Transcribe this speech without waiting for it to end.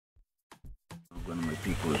One my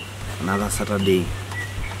people. Another Saturday.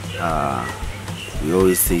 We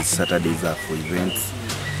always say Saturdays are for events.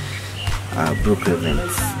 Brook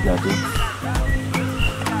events.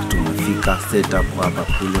 Tumefika set up hapa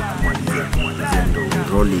kule kumalizia ndo we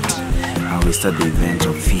roll it and we start the event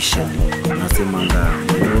officially. Nasemanga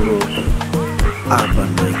urban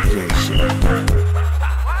migration.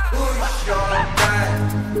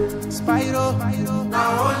 Spyro,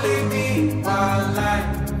 now only me one life.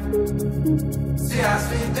 See us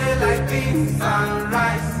we day like this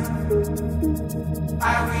sunrise. I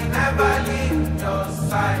will never leave your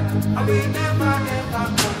side. I will never go.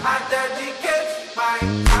 I dedicate my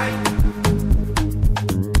time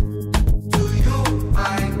to you,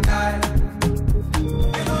 my guy.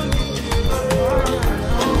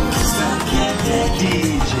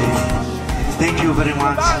 DJ. Thank you very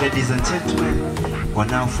much, ladies and gentlemen.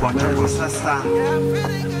 Wanaofuata kwa sasa,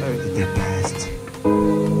 the best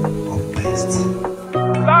of best.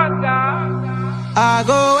 I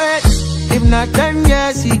go wait, if not 10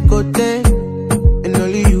 years he go take. And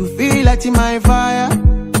only you feel like in my fire.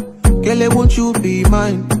 Girl, won't you be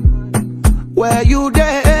mine? Where you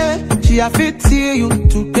there? She a fit see you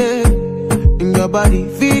today. In your body,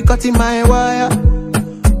 feel cut in my wire.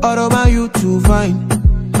 All about you to find.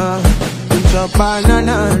 Chop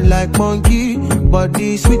banana like monkey,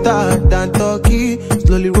 body sweeter than turkey.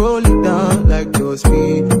 Slowly roll it down like your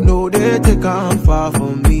speed. No, they take on far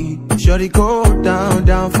from me. Shorty go down,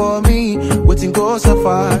 down for me. Waiting go so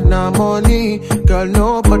far, now money. Girl,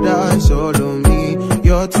 nobody's all on me.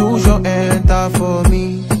 You're too short, enter for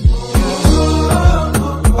me.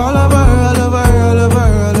 All over, all over, all over,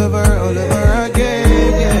 all over, all over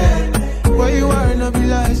again, yeah. Where you are, no be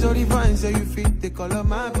like so divine. So you fit the color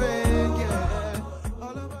my bed, yeah.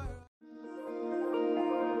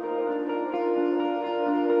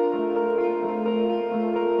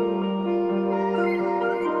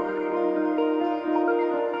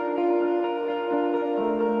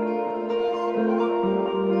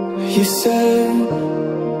 You said,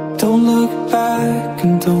 don't look back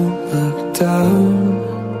and don't look down.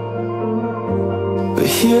 But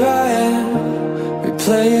here I am,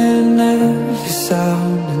 replaying every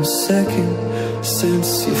sound and second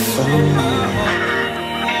since you found me.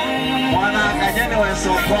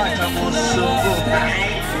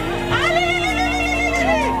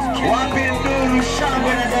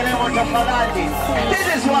 This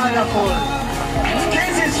is wonderful.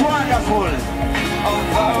 This is wonderful.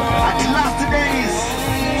 At last days,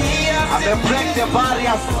 I'm gonna break the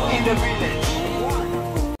barriers in the village.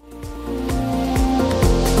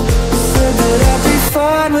 Said that I'd be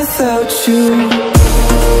fine without you.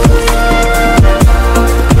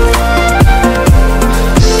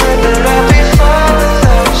 Said that I'd be fine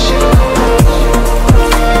without you.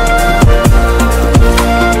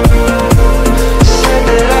 Said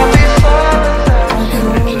that I'd be fine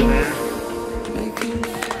without you.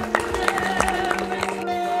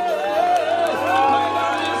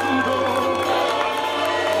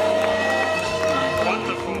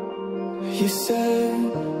 You said,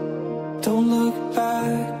 don't look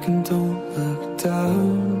back and don't look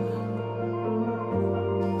down.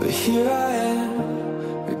 But here I am,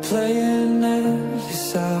 replaying every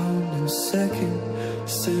sound and second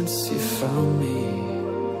since you found me.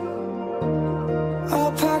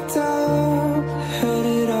 All packed up,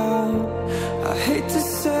 headed out. I hate to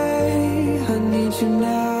say I need you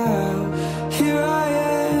now. Here I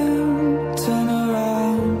am, turn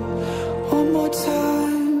around. One more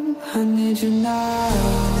time, I need you now.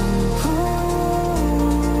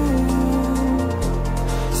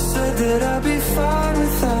 Said that I'd be fine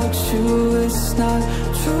without you. It's not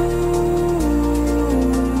true.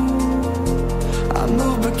 I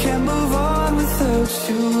move but can't move on without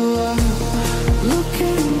you. I'm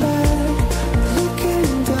looking back,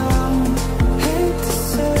 looking down. Hate to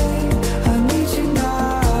say I need you now.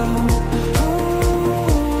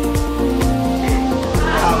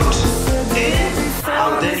 Out,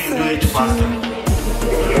 then you do it faster.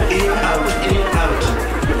 In, out,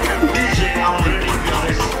 DJ, I'm ready to be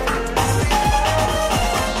honest.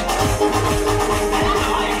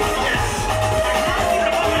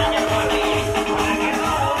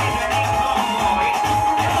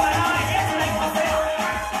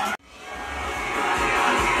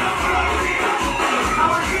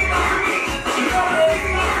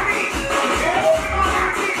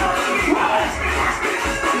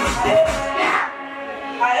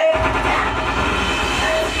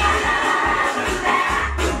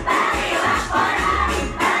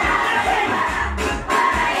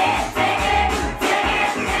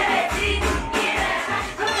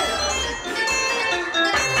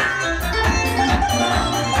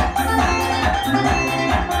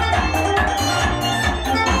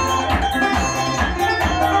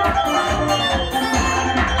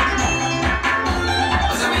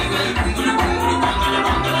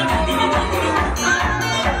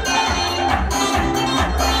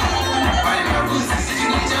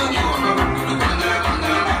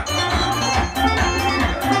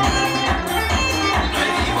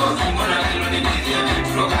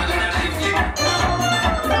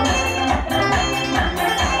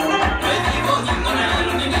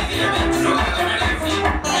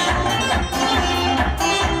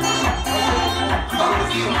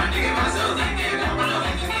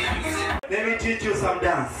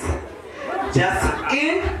 Just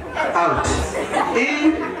in, out.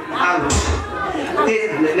 In, out.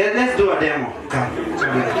 Let's do a demo. Come.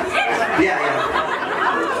 Yeah.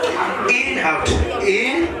 In, out.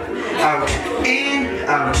 In, out. In,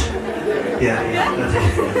 out. Yeah. That's it.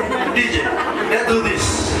 DJ, let's do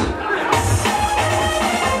this.